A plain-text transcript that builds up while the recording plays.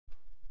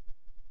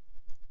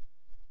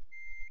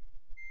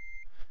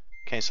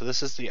Okay, so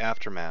this is the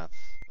aftermath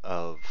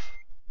of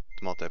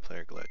the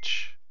multiplayer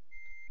glitch.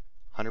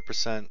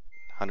 100%,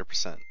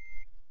 100%.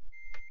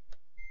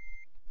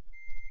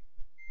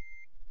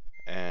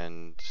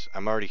 And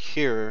I'm already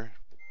here,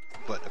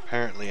 but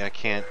apparently I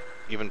can't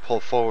even pull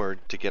forward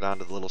to get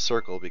onto the little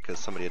circle because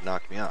somebody had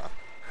knocked me off.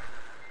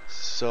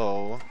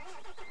 So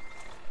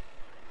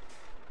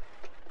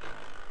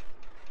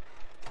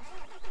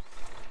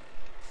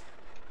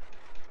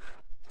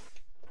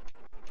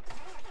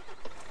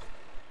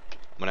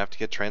I'm gonna have to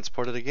get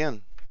transported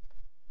again.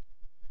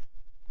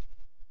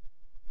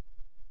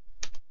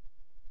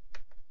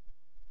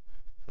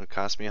 It'll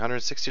cost me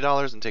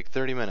 $160 and take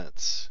 30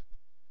 minutes.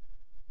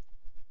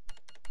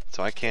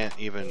 So I can't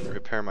even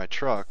repair my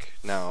truck.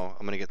 Now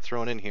I'm gonna get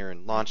thrown in here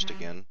and launched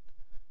again.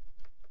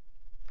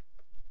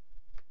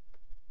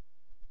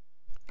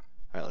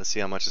 Alright, let's see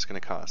how much it's gonna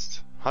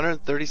cost.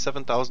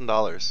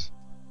 $137,000.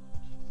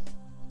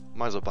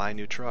 Might as well buy a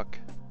new truck.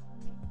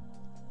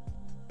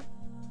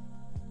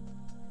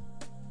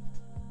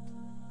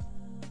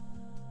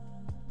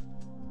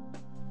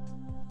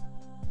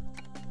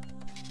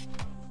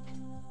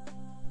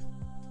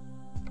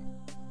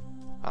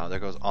 Wow, there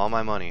goes all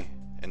my money.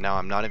 And now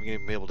I'm not even going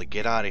to be able to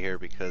get out of here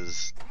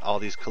because all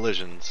these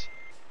collisions.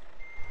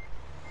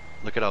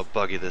 Look at how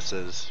buggy this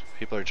is.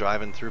 People are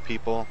driving through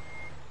people.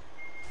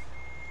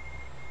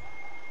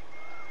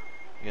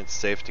 It's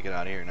safe to get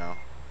out of here now.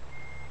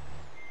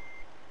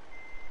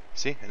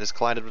 See, I just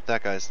collided with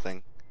that guy's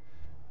thing.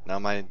 Now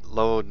my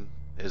load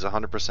is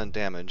 100%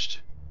 damaged.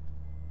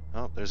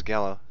 Oh, there's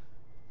Gala.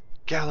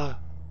 Gala!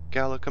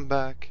 Gala, come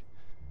back!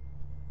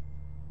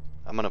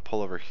 I'm gonna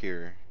pull over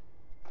here.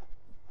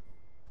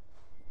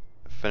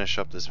 Finish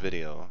up this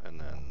video, and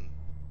then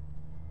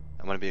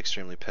I'm gonna be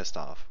extremely pissed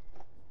off.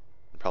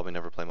 And probably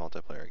never play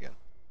multiplayer again.